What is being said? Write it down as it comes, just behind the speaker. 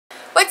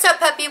What's up,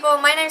 pet people?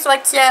 My name is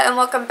Alexia and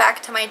welcome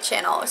back to my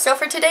channel. So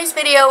for today's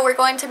video, we're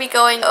going to be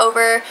going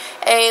over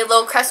a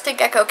little Crested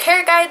Gecko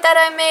care guide that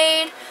I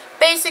made.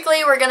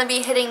 Basically, we're going to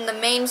be hitting the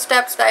main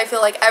steps that I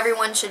feel like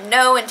everyone should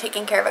know in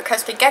taking care of a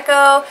Crested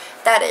Gecko.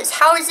 That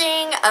is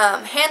housing,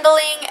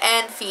 handling,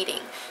 and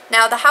feeding.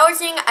 Now the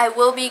housing, I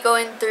will be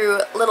going through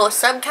little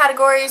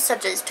subcategories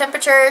such as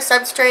temperature,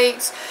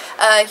 substrates,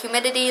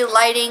 humidity,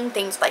 lighting,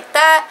 things like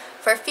that.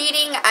 For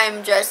feeding,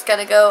 I'm just going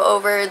to go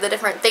over the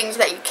different things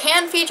that you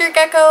can feed your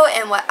gecko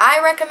and what I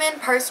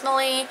recommend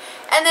personally.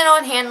 And then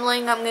on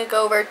handling, I'm going to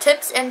go over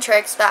tips and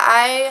tricks that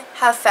I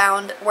have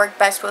found work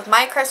best with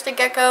my Crested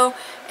Gecko.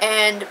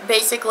 And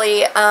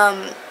basically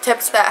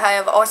tips that I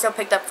have also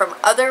picked up from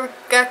other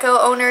gecko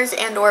owners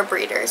and or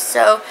breeders.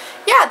 So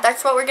yeah,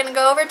 that's what we're going to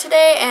go over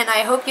today, and I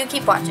hope you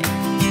keep watching.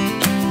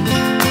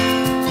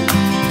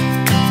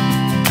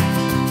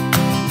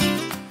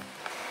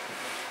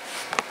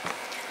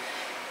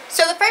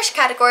 So the first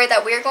category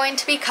that we're going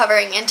to be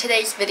covering in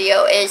today's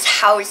video is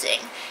housing.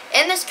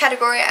 In this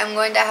category, I'm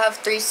going to have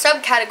three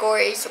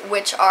subcategories,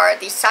 which are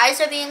the size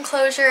of the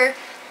enclosure,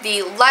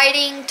 the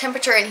lighting,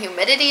 temperature, and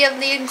humidity of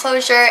the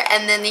enclosure,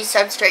 and then the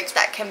substrates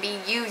that can be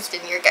used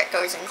in your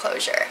gecko's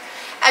enclosure.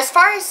 As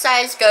far as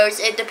size goes,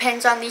 it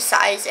depends on the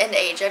size and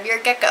age of your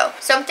gecko.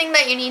 Something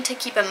that you need to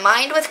keep in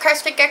mind with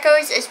Crested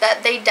Geckos is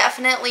that they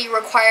definitely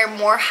require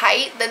more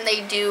height than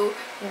they do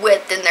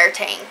width in their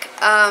tank.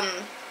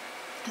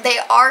 They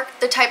are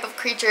the type of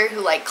creature who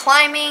like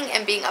climbing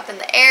and being up in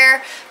the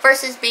air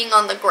versus being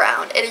on the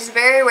ground. It is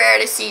very rare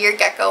to see your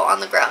gecko on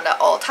the ground at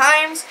all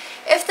times.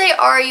 If they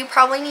are, you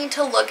probably need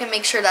to look and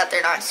make sure that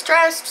they're not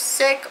stressed,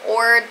 sick,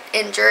 or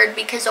injured,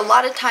 because a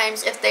lot of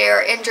times if they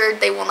are injured,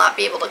 they will not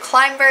be able to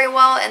climb very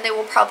well and they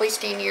will probably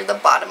stay near the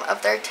bottom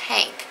of their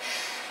tank.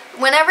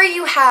 Whenever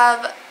you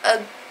have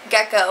a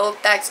gecko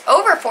that's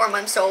over 4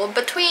 months old,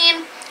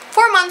 between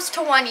 4 months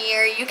to 1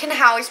 year, you can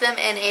house them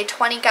in a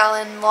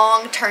 20-gallon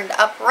long turned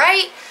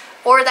upright,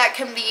 or that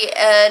can be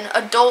an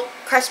adult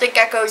Crested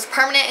Gecko's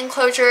permanent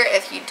enclosure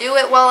if you do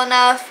it well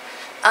enough.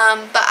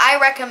 But I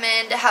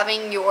recommend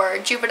having your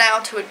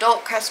juvenile to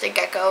adult Crested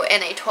Gecko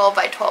in a 12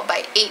 by 12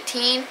 by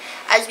 18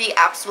 as the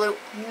absolute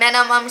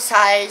minimum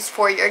size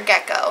for your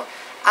gecko.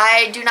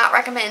 I do not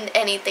recommend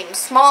anything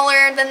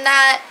smaller than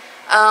that.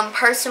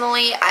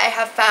 Personally, I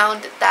have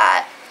found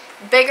that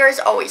bigger is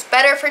always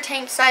better for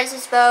tank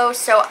sizes though,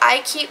 so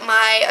I keep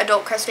my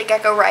adult Crested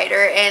Gecko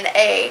rider in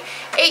a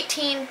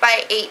 18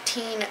 by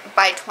 18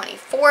 by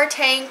 24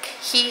 tank.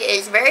 He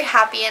is very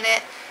happy in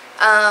it.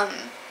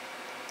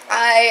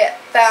 I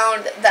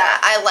found that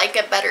I like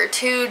it better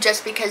too,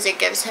 just because it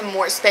gives him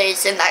more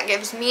space, and that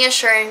gives me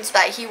assurance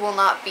that he will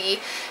not be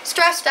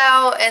stressed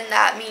out, and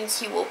that means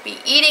he will be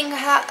eating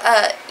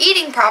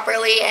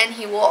properly, and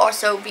he will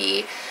also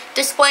be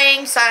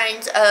displaying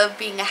signs of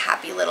being a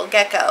happy little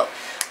gecko.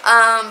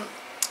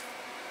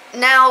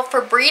 Now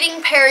for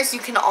breeding pairs, you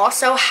can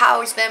also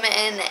house them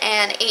in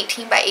an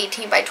 18 by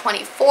 18 by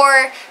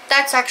 24.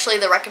 That's actually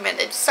the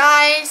recommended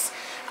size.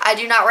 I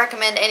do not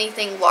recommend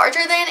anything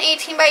larger than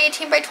 18 by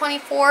 18 by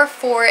 24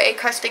 for a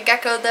Crested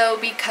Gecko though,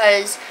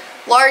 because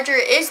larger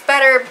is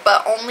better,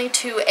 but only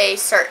to a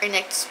certain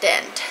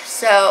extent.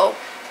 So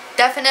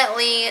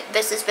definitely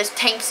this is the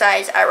tank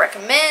size I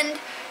recommend,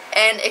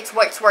 and it's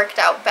what's worked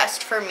out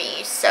best for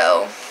me.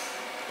 So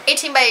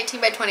 18 by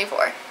 18 by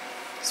 24.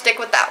 Stick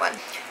with that one.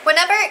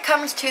 Whenever it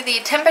comes to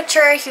the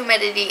temperature,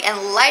 humidity,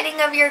 and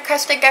lighting of your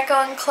Crested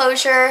Gecko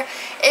enclosure,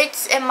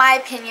 it's, in my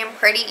opinion,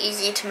 pretty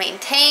easy to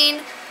maintain.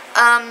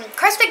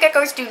 Crested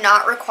Geckos do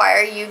not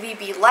require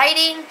UVB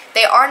lighting.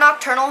 They are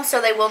nocturnal,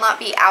 so they will not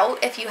be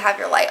out if you have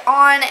your light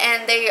on,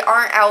 and they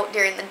aren't out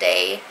during the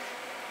day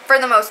for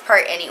the most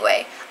part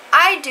anyway.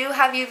 I do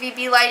have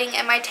UVB lighting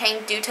in my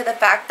tank due to the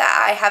fact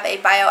that I have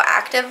a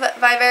bioactive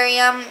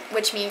vivarium,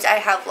 which means I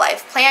have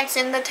live plants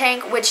in the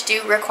tank which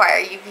do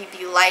require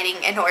UVB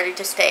lighting in order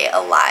to stay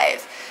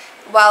alive.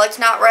 While it's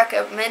not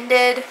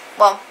recommended,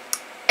 well,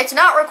 it's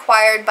not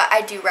required, but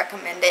I do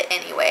recommend it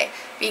anyway,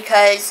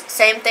 because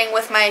same thing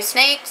with my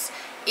snakes,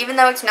 even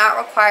though it's not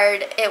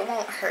required, it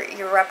won't hurt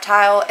your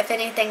reptile. If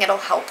anything, it'll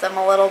help them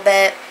a little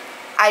bit.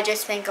 I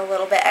just think a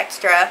little bit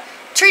extra,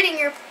 treating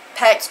your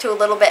pets to a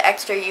little bit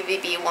extra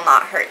UVB will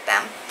not hurt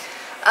them.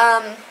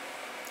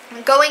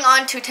 Going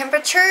on to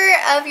temperature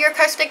of your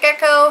Crested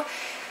Gecko,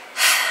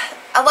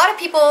 a lot of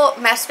people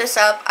mess this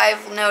up.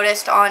 I've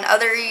noticed on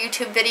other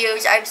YouTube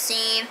videos I've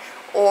seen,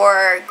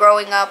 or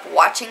growing up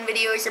watching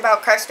videos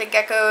about Crested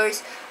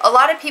Geckos. A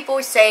lot of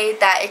people say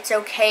that it's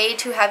okay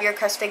to have your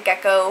Crested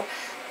Gecko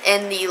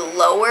in the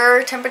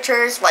lower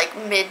temperatures, like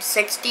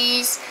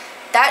mid-60s.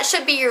 That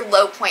should be your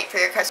low point for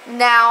your Crested.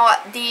 Now,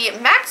 the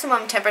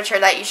maximum temperature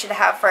that you should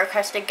have for a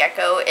Crested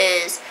Gecko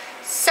is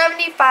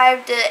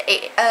 75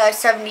 to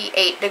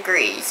 78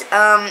 degrees.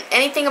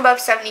 Anything above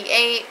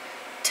 78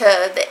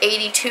 to the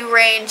 82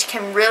 range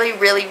can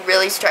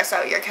really stress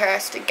out your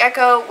Crested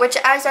Gecko, which,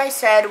 as I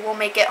said, will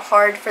make it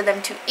hard for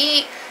them to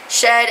eat,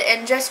 shed,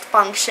 and just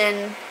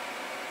function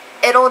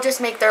it'll just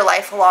make their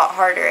life a lot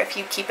harder if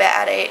you keep it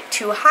at a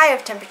too high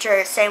of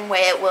temperature, same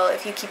way it will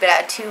if you keep it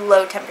at too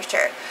low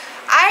temperature.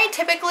 I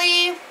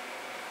typically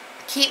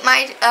keep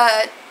my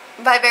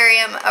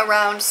vivarium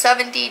around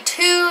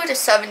 72 to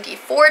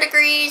 74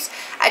 degrees.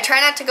 I try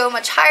not to go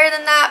much higher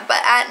than that,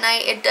 but at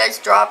night it does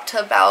drop to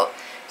about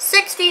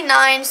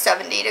 69,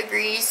 70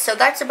 degrees, so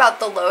that's about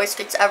the lowest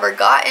it's ever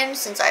gotten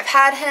since I've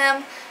had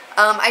him.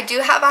 I do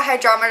have a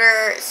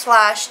hydrometer /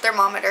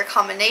 thermometer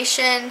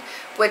combination,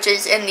 which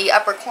is in the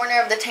upper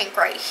corner of the tank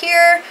right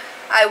here.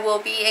 I will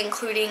be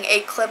including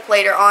a clip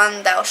later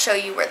on that'll show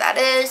you where that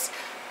is.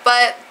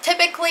 But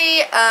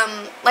typically,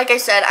 like I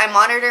said, I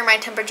monitor my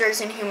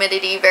temperatures and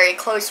humidity very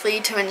closely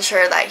to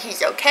ensure that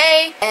he's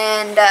okay.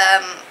 And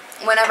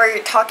whenever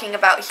you're talking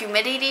about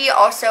humidity,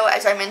 also,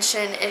 as I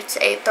mentioned, it's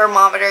a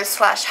thermometer /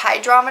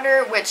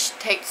 hydrometer, which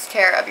takes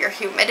care of your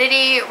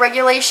humidity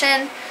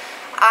regulation.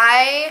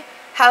 I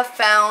have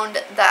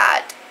found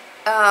that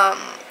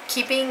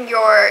keeping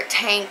your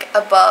tank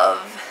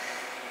above,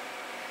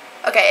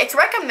 it's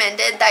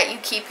recommended that you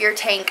keep your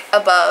tank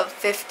above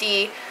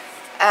 50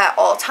 at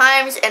all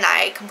times, and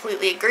I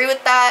completely agree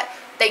with that.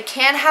 They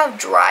can have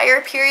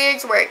drier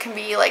periods where it can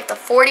be like the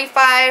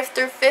 45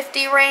 through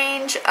 50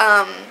 range.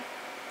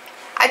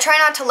 I try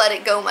not to let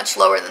it go much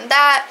lower than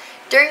that.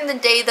 During the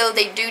day, though,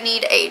 they do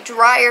need a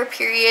drier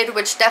period,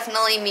 which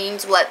definitely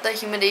means let the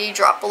humidity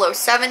drop below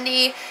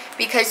 70,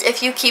 because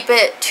if you keep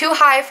it too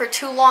high for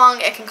too long,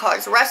 it can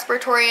cause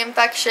respiratory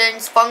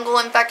infections, fungal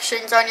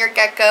infections on your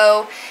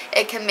gecko.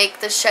 It can make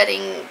the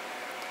shedding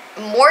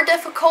more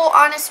difficult,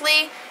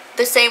 honestly,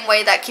 the same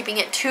way that keeping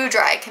it too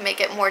dry can make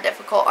it more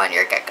difficult on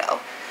your gecko.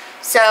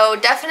 So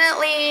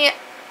definitely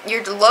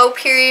your low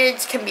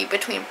periods can be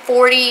between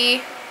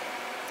 40,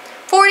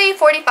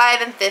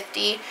 45, and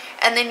 50.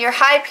 And then your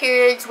high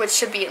periods, which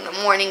should be in the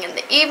morning and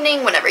the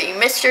evening, whenever you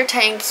miss your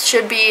tanks,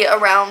 should be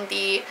around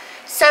the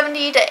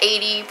 70 to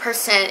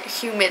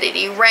 80%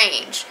 humidity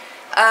range.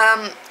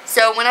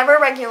 So whenever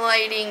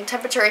regulating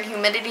temperature and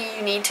humidity,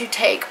 you need to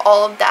take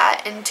all of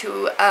that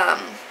into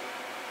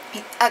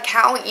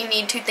account. You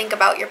need to think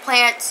about your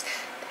plants.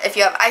 If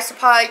you have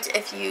isopods,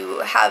 if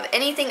you have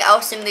anything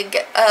else in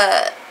the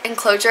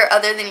enclosure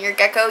other than your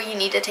gecko, you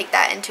need to take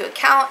that into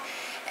account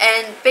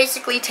and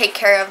basically take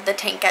care of the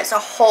tank as a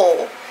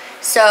whole.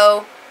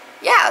 So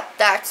yeah,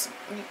 that's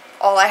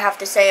all I have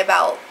to say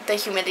about the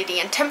humidity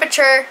and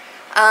temperature.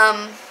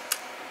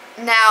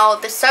 Now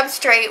the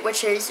substrate,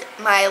 which is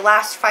my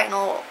last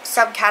final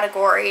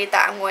subcategory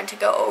that I'm going to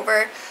go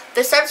over,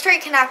 the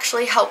substrate can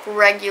actually help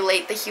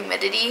regulate the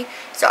humidity,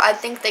 so I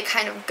think they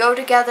kind of go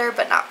together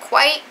but not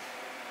quite.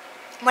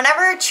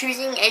 Whenever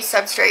choosing a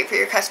substrate for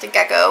your crested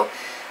gecko,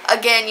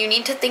 again, you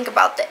need to think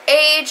about the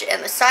age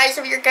and the size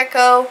of your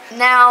gecko.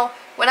 Now,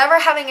 whenever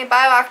having a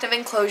bioactive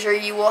enclosure,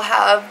 you will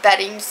have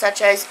beddings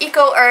such as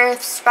eco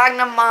earth,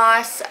 sphagnum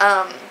moss,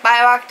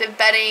 bioactive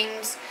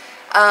beddings,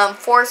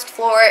 forest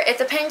floor. It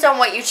depends on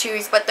what you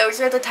choose, but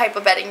those are the type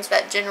of beddings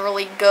that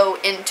generally go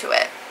into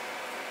it.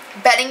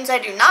 Beddings I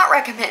do not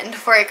recommend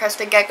for a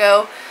crested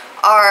gecko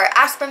are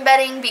aspen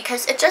bedding,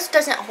 because it just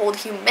doesn't hold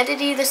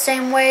humidity the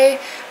same way.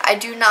 I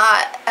do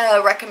not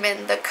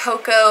recommend the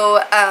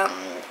coconut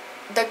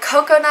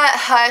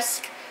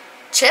husk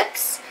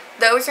chips.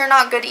 Those are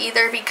not good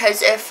either,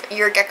 because if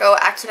your gecko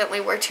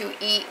accidentally were to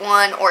eat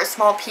one or a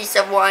small piece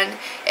of one,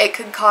 it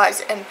could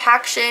cause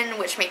impaction,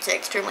 which makes it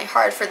extremely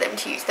hard for them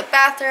to use the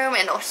bathroom,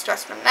 and it'll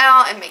stress them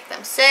out and make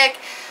them sick.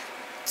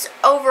 It's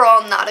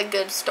overall not a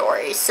good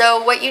story.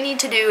 So what you need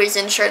to do is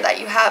ensure that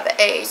you have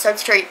a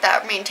substrate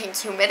that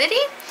maintains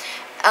humidity,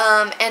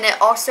 and it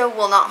also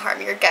will not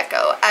harm your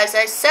gecko. As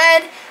I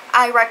said,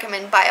 I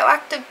recommend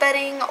bioactive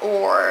bedding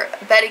or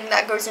bedding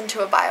that goes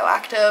into a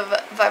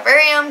bioactive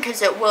vivarium,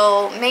 because it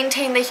will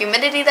maintain the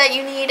humidity that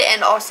you need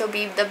and also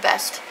be the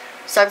best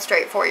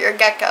substrate for your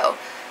gecko.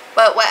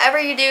 But whatever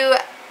you do,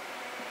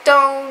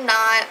 do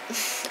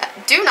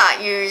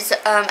not use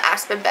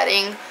aspen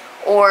bedding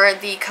or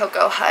the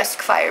cocoa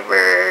husk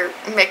fiber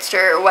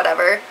mixture or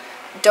whatever.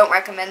 Don't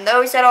recommend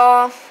those at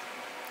all,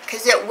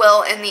 because it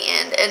will in the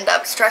end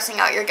up stressing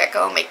out your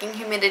gecko, making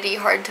humidity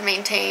hard to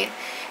maintain,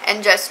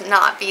 and just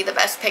not be the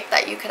best pick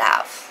that you could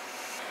have.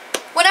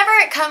 Whenever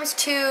it comes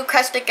to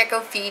crested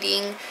gecko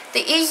feeding, the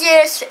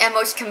easiest and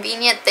most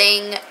convenient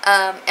thing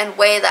and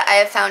way that I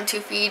have found to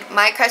feed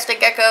my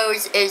crested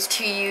geckos is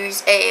to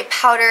use a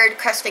powdered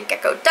crested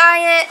gecko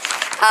diet.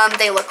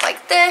 They look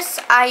like this.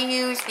 I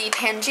use the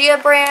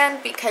Pangea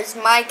brand because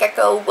my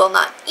gecko will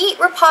not eat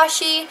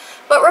Rapashi,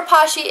 but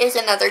Rapashi is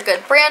another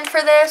good brand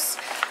for this.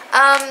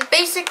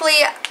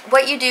 Basically,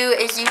 what you do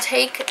is you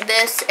take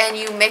this and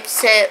you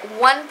mix it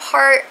 1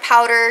 part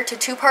powder to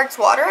 2 parts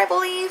water, I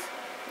believe.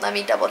 Let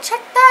me double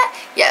check that.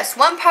 Yes,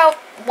 1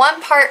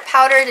 part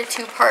powder to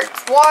 2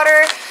 parts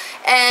water,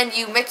 and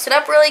you mix it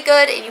up really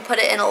good, and you put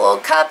it in a little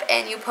cup,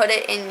 and you put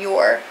it in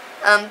your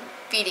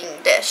feeding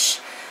dish.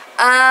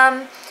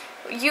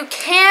 You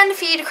can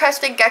feed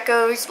crested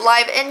geckos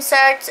live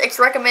insects. It's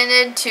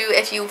recommended to,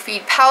 if you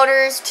feed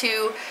powders,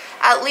 to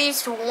at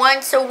least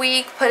once a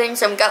week putting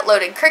some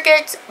gut-loaded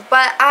crickets,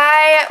 but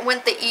I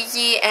went the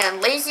easy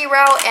and lazy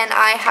route and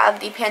I have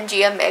the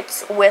Pangea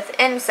mix with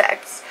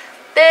insects.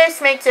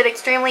 This makes it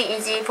extremely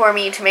easy for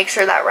me to make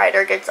sure that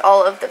Ryder gets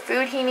all of the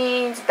food he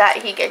needs,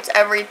 that he gets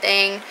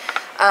everything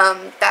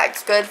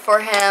that's good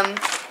for him,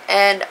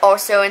 and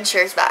also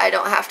ensures that I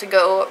don't have to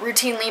go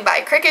routinely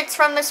buy crickets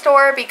from the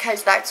store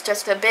because that's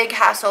just a big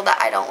hassle that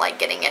I don't like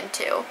getting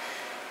into.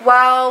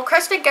 While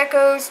crested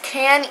geckos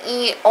can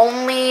eat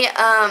only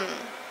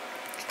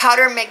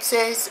powder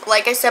mixes,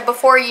 like I said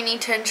before, you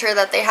need to ensure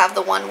that they have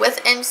the one with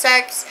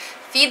insects.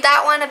 Feed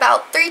that one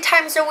about 3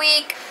 times a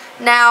week.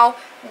 Now,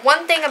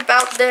 one thing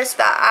about this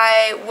that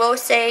I will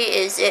say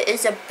is it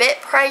is a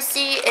bit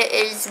pricey. It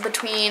is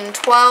between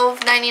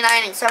 $12.99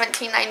 and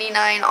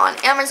 $17.99 on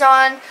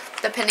Amazon,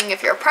 depending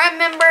if you're a Prime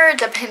member,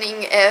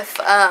 depending if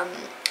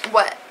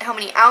how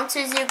many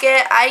ounces you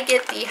get. I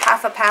get the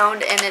half a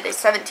pound and it is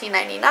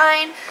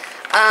 $17.99.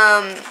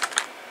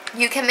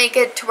 You can make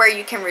it to where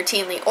you can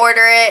routinely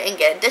order it and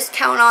get a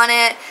discount on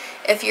it.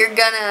 If you're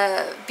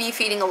gonna be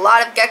feeding a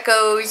lot of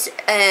geckos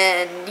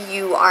and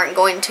you aren't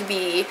going to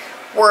be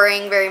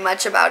worrying very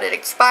much about it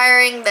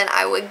expiring, then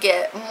I would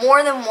get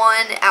more than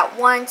one at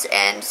once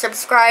and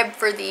subscribe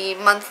for the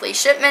monthly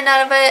shipment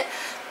out of it.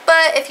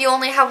 But if you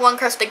only have one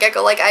crested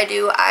gecko like I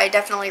do, I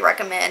definitely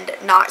recommend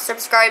not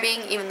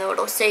subscribing, even though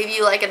it'll save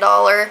you like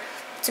 $1.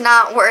 It's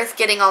not worth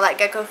getting all that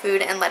gecko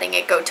food and letting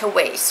it go to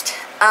waste.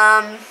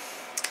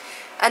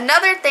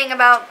 Another thing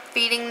about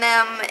feeding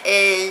them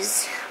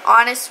is,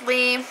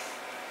 honestly,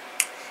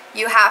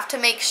 you have to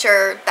make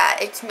sure that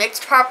it's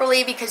mixed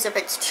properly, because if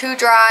it's too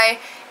dry,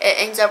 it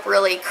ends up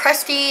really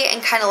crusty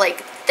and kind of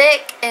like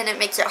thick, and it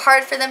makes it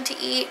hard for them to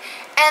eat,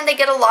 and they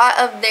get a lot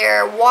of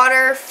their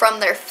water from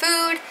their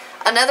food.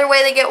 Another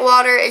way they get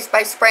water is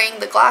by spraying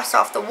the glass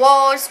off the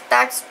walls.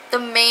 That's the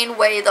main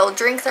way they'll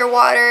drink their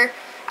water.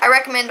 I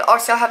recommend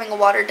also having a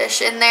water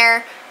dish in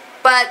there,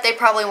 but they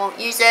probably won't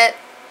use it.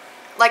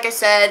 Like I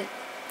said,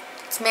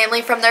 it's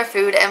mainly from their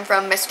food and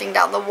from misting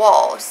down the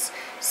walls.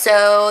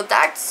 So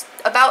that's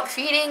about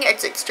feeding.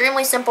 It's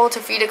extremely simple to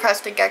feed a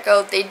crested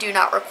gecko. They do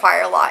not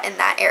require a lot in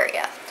that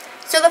area.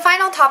 So the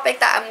final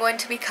topic that I'm going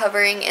to be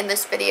covering in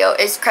this video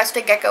is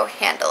crested gecko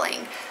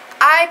handling.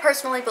 I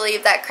personally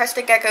believe that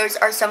crested geckos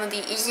are some of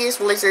the easiest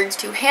lizards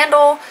to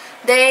handle.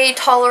 They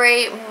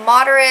tolerate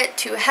moderate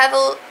to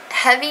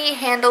heavy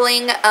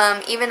handling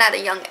even at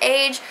a young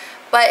age,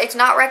 but it's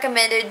not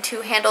recommended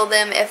to handle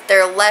them if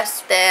they're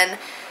less than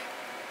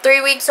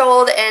 3 weeks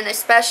old, and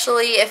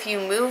especially if you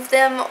move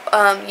them,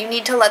 you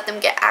need to let them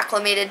get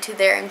acclimated to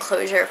their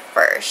enclosure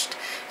first.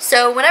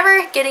 So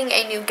whenever getting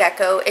a new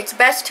gecko, it's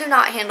best to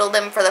not handle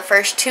them for the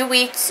first 2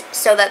 weeks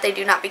so that they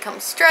do not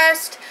become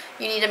stressed.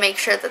 You need to make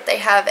sure that they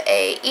have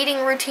a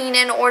eating routine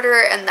in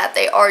order and that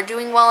they are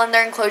doing well in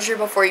their enclosure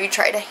before you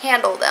try to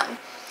handle them.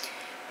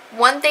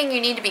 One thing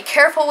you need to be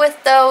careful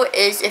with, though,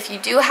 is if you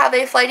do have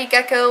a flighty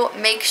gecko,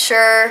 make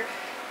sure,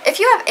 if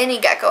you have any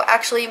gecko,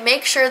 actually,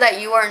 make sure that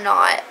you are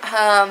not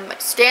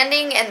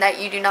standing and that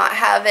you do not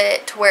have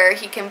it to where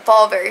he can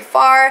fall very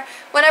far.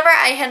 Whenever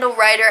I handle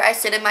Ryder, I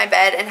sit in my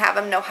bed and have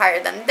him no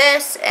higher than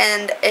this,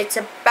 and it's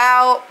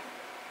about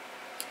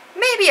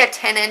maybe a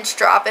 10-inch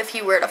drop if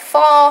he were to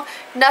fall.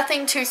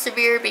 Nothing too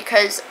severe,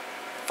 because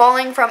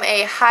falling from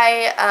a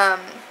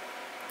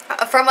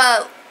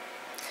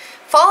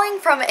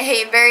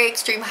very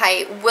extreme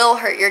height will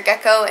hurt your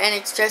gecko, and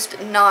it's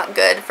just not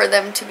good for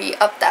them to be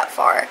up that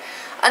far.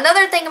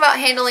 Another thing about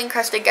handling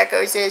crested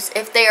geckos is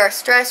if they are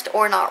stressed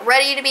or not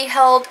ready to be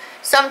held,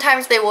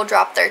 sometimes they will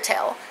drop their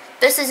tail.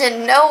 This is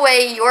in no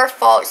way your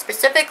fault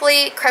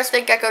specifically.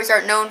 Crested geckos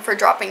are known for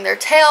dropping their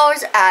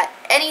tails at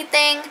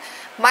anything.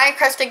 My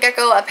crested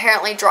gecko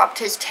apparently dropped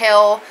his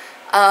tail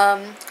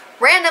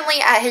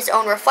randomly at his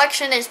own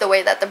reflection, is the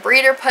way that the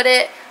breeder put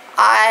it.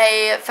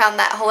 I found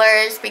that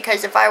hilarious,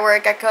 because if I were a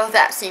gecko,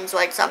 that seems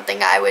like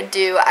something I would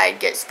do. I'd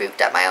get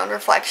spooked at my own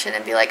reflection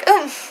and be like,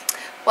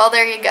 well,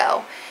 there you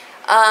go.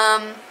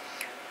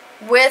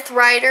 With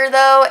Ryder,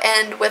 though,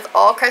 and with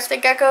all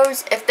crested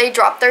geckos, if they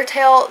drop their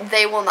tail,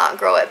 they will not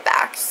grow it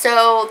back.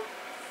 So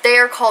they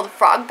are called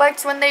frog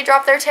butts when they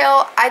drop their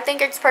tail. I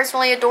think it's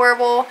personally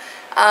adorable.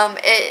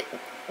 It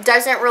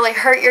doesn't really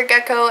hurt your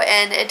gecko,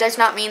 and it does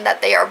not mean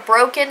that they are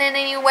broken in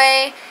any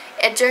way.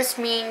 It just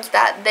means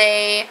that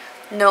they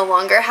no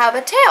longer have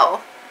a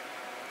tail.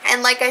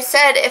 And like I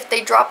said, if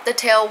they drop the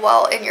tail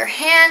while in your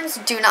hands,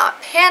 do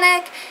not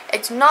panic.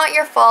 It's not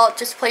your fault.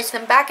 Just place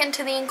them back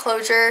into the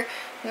enclosure.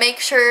 Make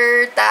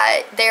sure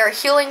that they are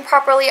healing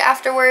properly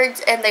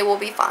afterwards, and they will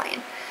be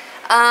fine.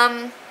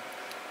 Other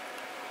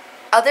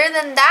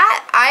than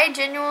that, I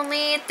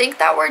genuinely think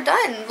that we're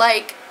done.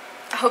 Like,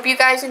 I hope you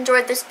guys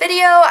enjoyed this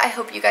video. I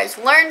hope you guys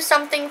learned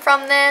something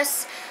from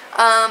this.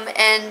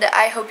 And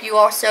I hope you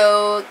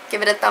also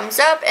give it a thumbs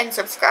up and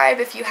subscribe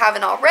if you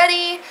haven't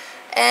already.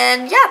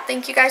 And yeah,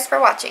 thank you guys for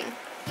watching.